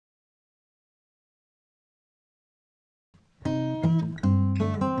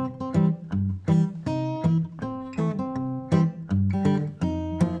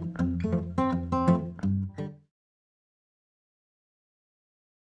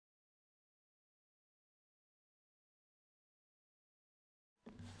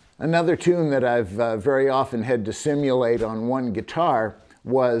Another tune that I've very often had to simulate on one guitar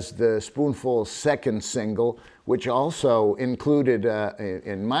was the Spoonful second single, which also included,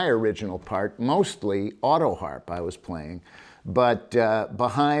 in my original part, mostly auto harp I was playing. But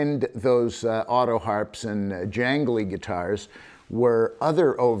behind those auto harps and jangly guitars were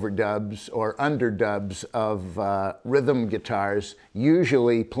other overdubs or underdubs of rhythm guitars,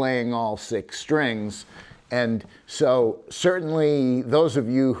 usually playing all 6 strings. And so certainly those of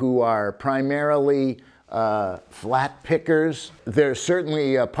you who are primarily flat pickers, there's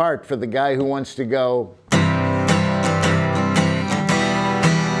certainly a part for the guy who wants to go.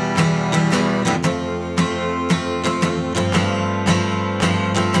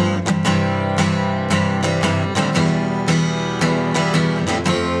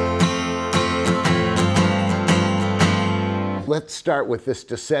 Let's start with this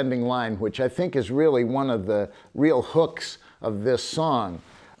descending line, which I think is really one of the real hooks of this song.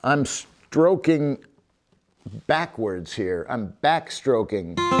 I'm stroking backwards here. I'm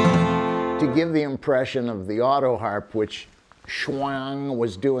backstroking to give the impression of the auto harp, which Schwang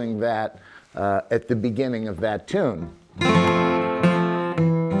was doing that at the beginning of that tune.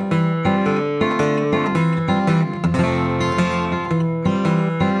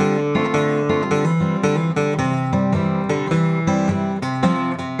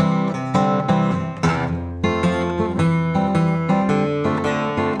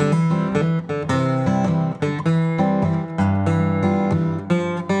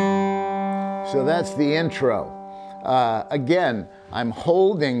 So that's the intro. Again, I'm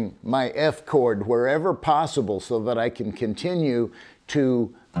holding my F chord wherever possible so that I can continue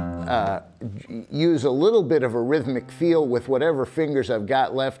to use a little bit of a rhythmic feel with whatever fingers I've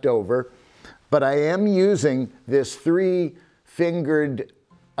got left over. But I am using this three fingers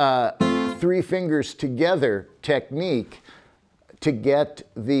together technique to get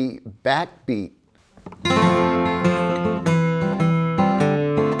the backbeat.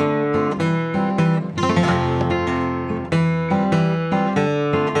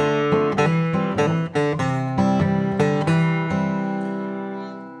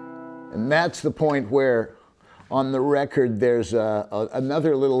 That's the point where, on the record, there's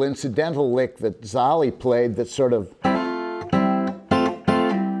another little incidental lick that Zolly played that sort of...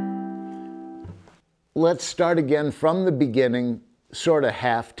 Let's start again from the beginning, sort of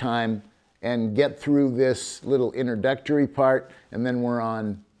half-time, and get through this little introductory part, and then we're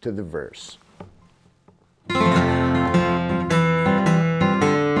on to the verse.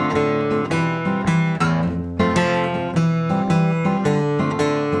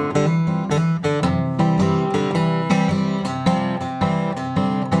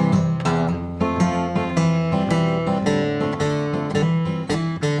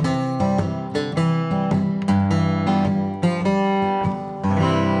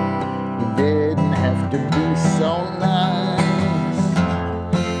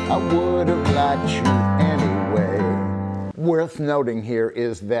 Worth noting here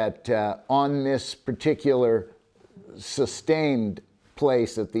is that on this particular sustained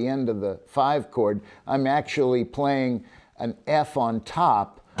place at the end of the 5 chord, I'm actually playing an F on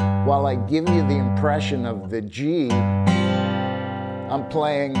top while I give you the impression of the G. I'm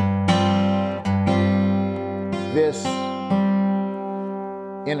playing this,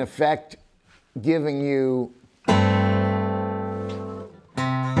 in effect, giving you